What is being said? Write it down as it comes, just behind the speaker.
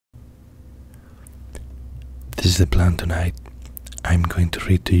This is the plan tonight. I'm going to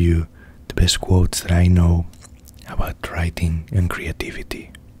read to you the best quotes that I know about writing and creativity.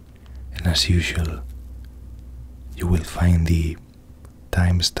 And as usual, you will find the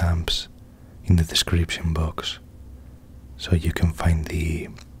timestamps in the description box, so you can find the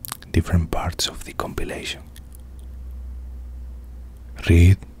different parts of the compilation.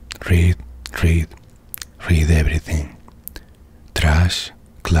 Read, read, read, read everything. Trash,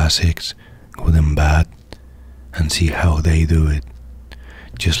 classics, good and bad, and see how they do it.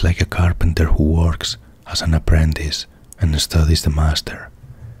 Just like a carpenter who works as an apprentice and studies the master.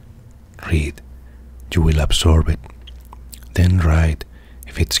 Read, you will absorb it. Then write.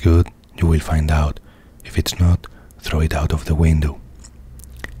 If it's good, you will find out. If it's not, throw it out of the window.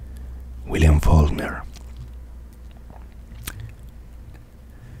 William Faulkner.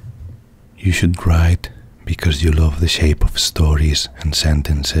 You should write because you love the shape of stories and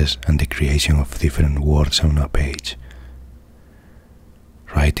sentences and the creation of different words on a page.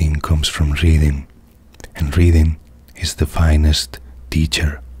 Writing comes from reading, and reading is the finest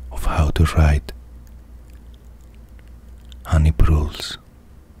teacher of how to write. Annie Proulx.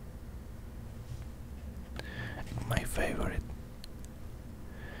 My favorite.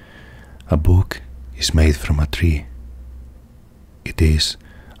 A book is made from a tree. It is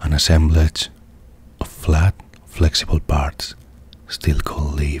an assemblage of flat, flexible parts, still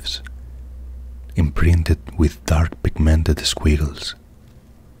called leaves, imprinted with dark pigmented squiggles.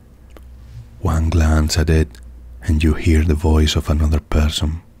 One glance at it and you hear the voice of another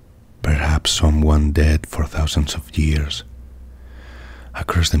person, perhaps someone dead for thousands of years.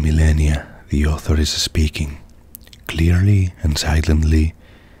 Across the millennia, the author is speaking, clearly and silently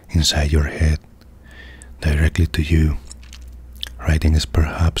inside your head, directly to you. Writing is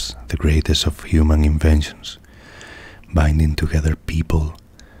perhaps the greatest of human inventions, binding together people,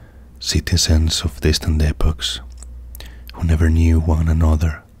 citizens of distant epochs, who never knew one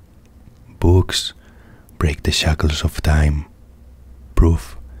another. Books break the shackles of time,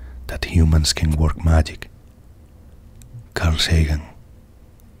 proof that humans can work magic. Carl Sagan.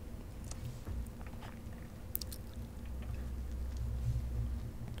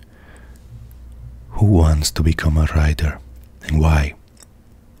 Who wants to become a writer, and why?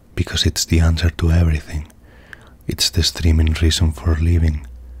 Because it's the answer to everything. It's the streaming reason for living.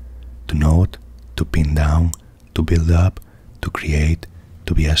 To note, to pin down, to build up, to create,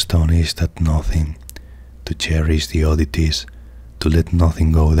 to be astonished at nothing, to cherish the oddities, to let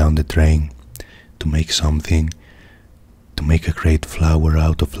nothing go down the drain, to make something, to make a great flower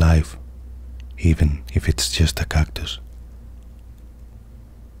out of life, even if it's just a cactus.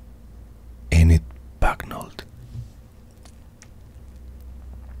 Enid Bagnold.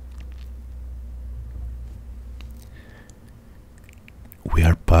 We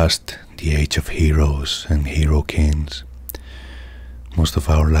are past the age of heroes and hero kings. Most of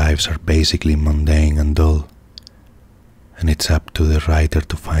our lives are basically mundane and dull, and it's up to the writer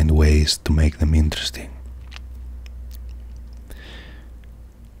to find ways to make them interesting.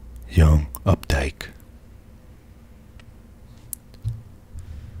 Jong, Updike.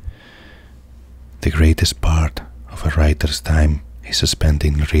 The greatest part of a writer's time is spent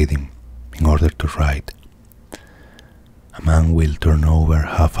in reading in order to write. A man will turn over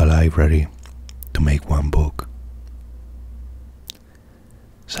half a library to make one book.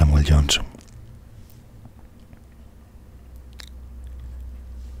 Samuel Johnson.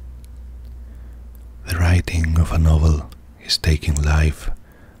 The writing of a novel is taking life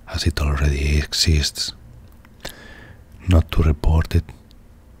as it already exists, not to report it,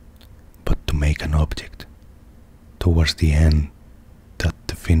 but to make an object, towards the end, that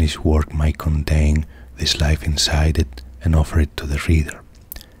the finished work might contain this life inside it and offer it to the reader.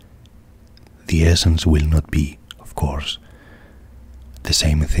 The essence will not be, of course, the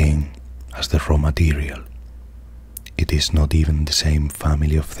same thing as the raw material. It is not even the same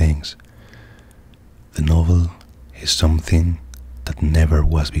family of things. The novel is something that never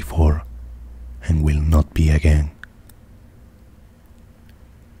was before and will not be again.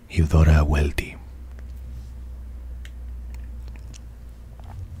 Eudora Welty.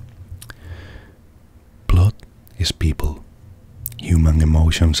 Plot is people, human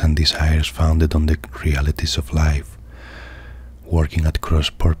emotions and desires founded on the realities of life, working at cross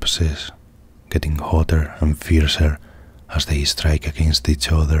purposes, getting hotter and fiercer as they strike against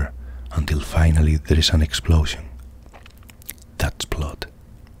each other until finally there is an explosion. That's plot.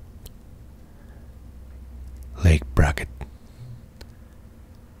 Leigh Brackett.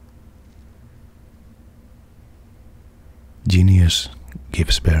 Genius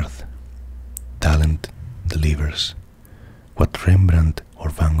gives birth, talent delivers. What Rembrandt or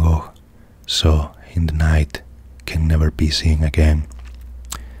Van Gogh saw in the night can never be seen again.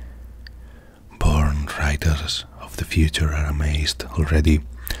 Born writers of the future are amazed already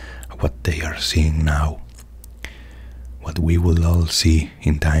at what they are seeing now, what we will all see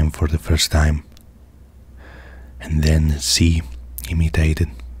in time for the first time, and then see imitated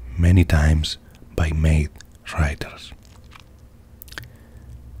many times by made writers.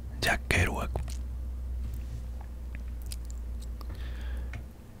 Jack Kerouac.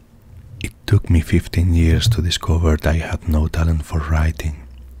 It took me 15 years to discover that I had no talent for writing,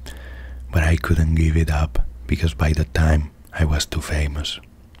 but I couldn't give it up because by that time I was too famous.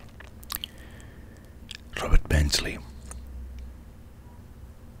 Robert Benchley.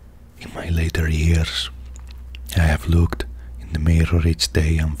 In my later years, I have looked in the mirror each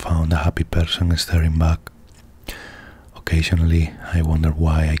day and found a happy person staring back. Occasionally, I wonder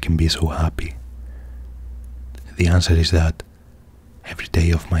why I can be so happy. The answer is that every day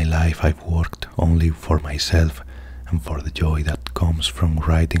of my life I've worked only for myself and for the joy that comes from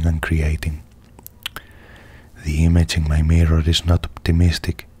writing and creating. The image in my mirror is not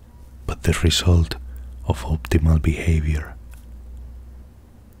optimistic, but the result of optimal behavior.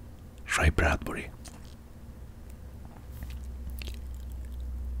 Ray Bradbury.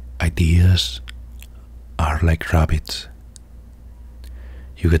 Ideas are like rabbits.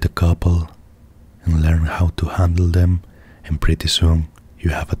 You get a couple and learn how to handle them, and pretty soon you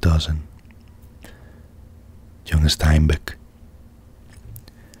have a dozen. John Steinbeck.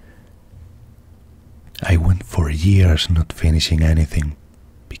 I went for years not finishing anything,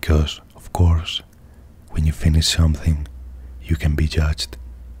 because, of course, when you finish something, you can be judged.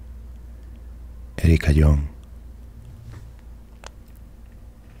 Jong.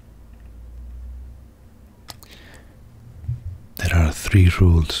 There are 3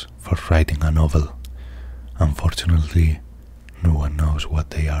 rules for writing a novel. Unfortunately, no one knows what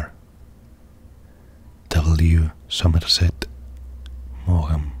they are. Somerset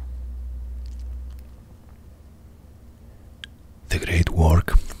Maugham. The great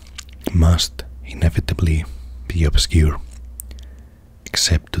work must inevitably be obscure,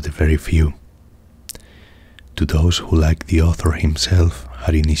 except to the very few. To those who, like the author himself,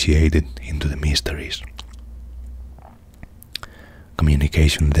 are initiated into the mysteries.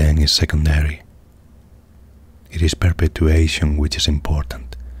 Communication then is secondary. It is perpetuation which is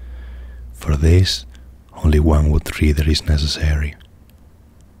important. For this, only one good reader is necessary.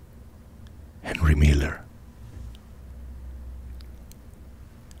 Henry Miller.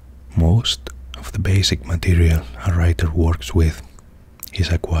 Most of the basic material a writer works with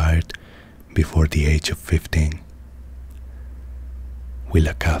is acquired before the age of 15.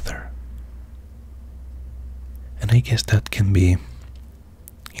 Willa Cather. And I guess that can be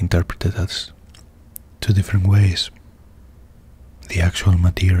interpreted as 2 different ways. The actual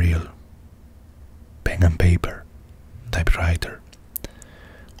material, pen and paper, typewriter,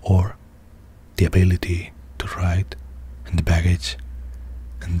 or the ability to write, and the baggage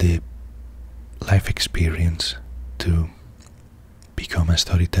and the life experience to become a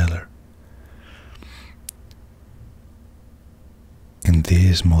storyteller. In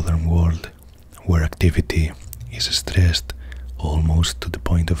this modern world, where activity is stressed almost to the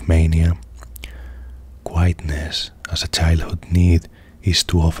point of mania, quietness as a childhood need is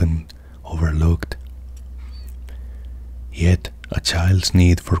too often overlooked. Yet a child's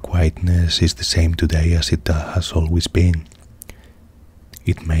need for quietness is the same today as it has always been.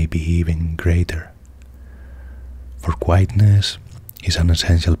 It may be even greater. For quietness is an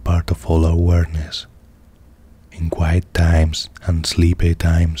essential part of all awareness. In quiet times and sleepy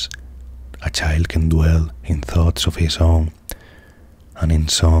times, a child can dwell in thoughts of his own and in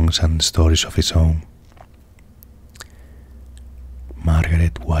songs and stories of his own.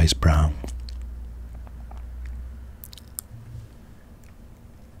 Margaret Wise Brown.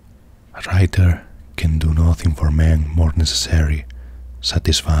 A writer can do nothing for men more necessary,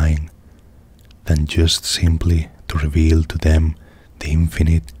 satisfying, than just simply to reveal to them the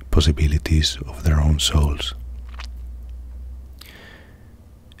infinite possibilities of their own souls.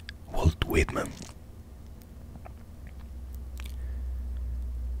 Walt Whitman.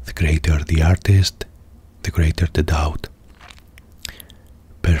 The greater the artist, the greater the doubt.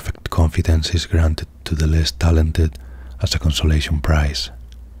 Perfect confidence is granted to the less talented as a consolation prize.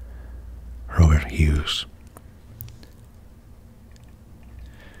 Robert Hughes.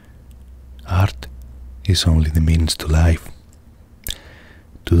 Art is only the means to life,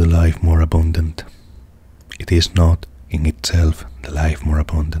 to the life more abundant. It is not, in itself, the life more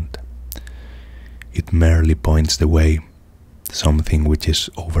abundant. It merely points the way, something which is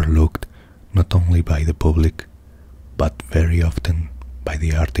overlooked not only by the public, but very often by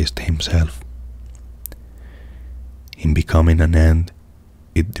the artist himself. In becoming an end,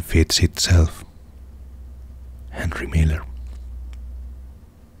 it defeats itself. Henry Miller.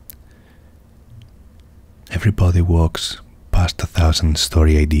 Everybody walks past 1,000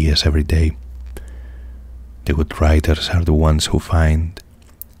 story ideas every day. The good writers are the ones who find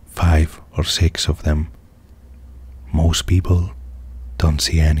 5 or 6 of them. Most people don't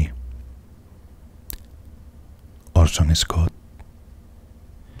see any. Orson Scott.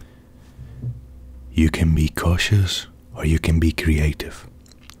 You can be cautious or you can be creative,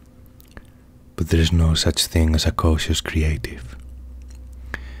 but there is no such thing as a cautious creative.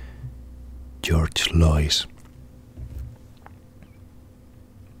 George Lois.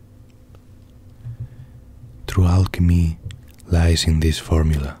 True alchemy lies in this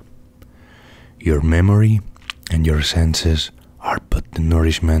formula. Your memory and your senses are but the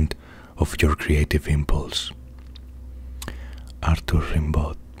nourishment of your creative impulse. Arthur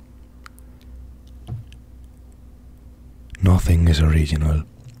Rimbaud. Nothing is original.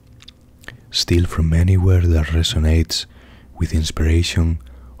 Steal from anywhere that resonates with inspiration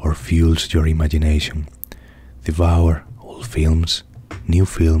or fuels your imagination. Devour old films, new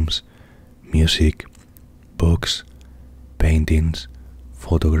films, music, books, paintings,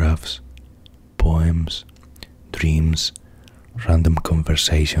 photographs, poems, dreams, random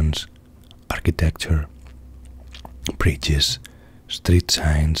conversations, architecture, bridges, street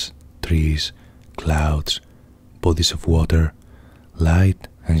signs, trees, clouds, bodies of water, light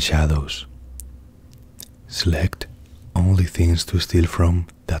and shadows. Select only things to steal from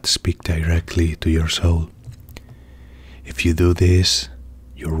that speak directly to your soul. If you do this,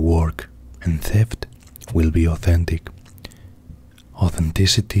 your work and theft will be authentic.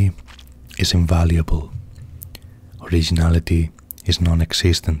 Authenticity is invaluable. Originality is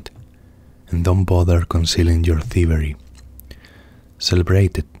non-existent, and don't bother concealing your thievery.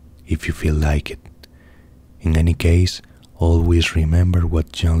 Celebrate it if you feel like it. In any case, always remember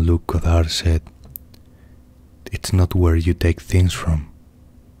what Jean-Luc Godard said. It's not where you take things from,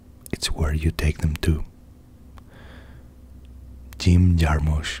 it's where you take them to. Jim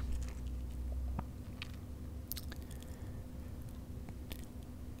Jarmusch.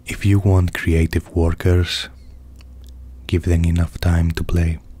 If you want creative workers, give them enough time to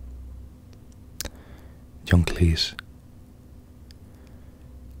play. John Cleese.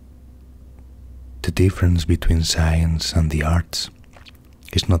 The difference between science and the arts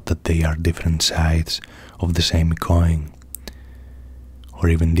is not that they are different sides of the same coin, or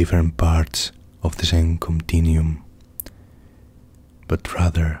even different parts of the same continuum, but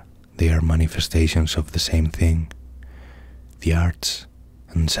rather they are manifestations of the same thing. The arts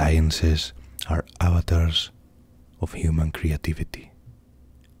and sciences are avatars of human creativity.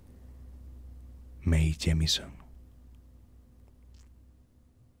 Mae Jemison.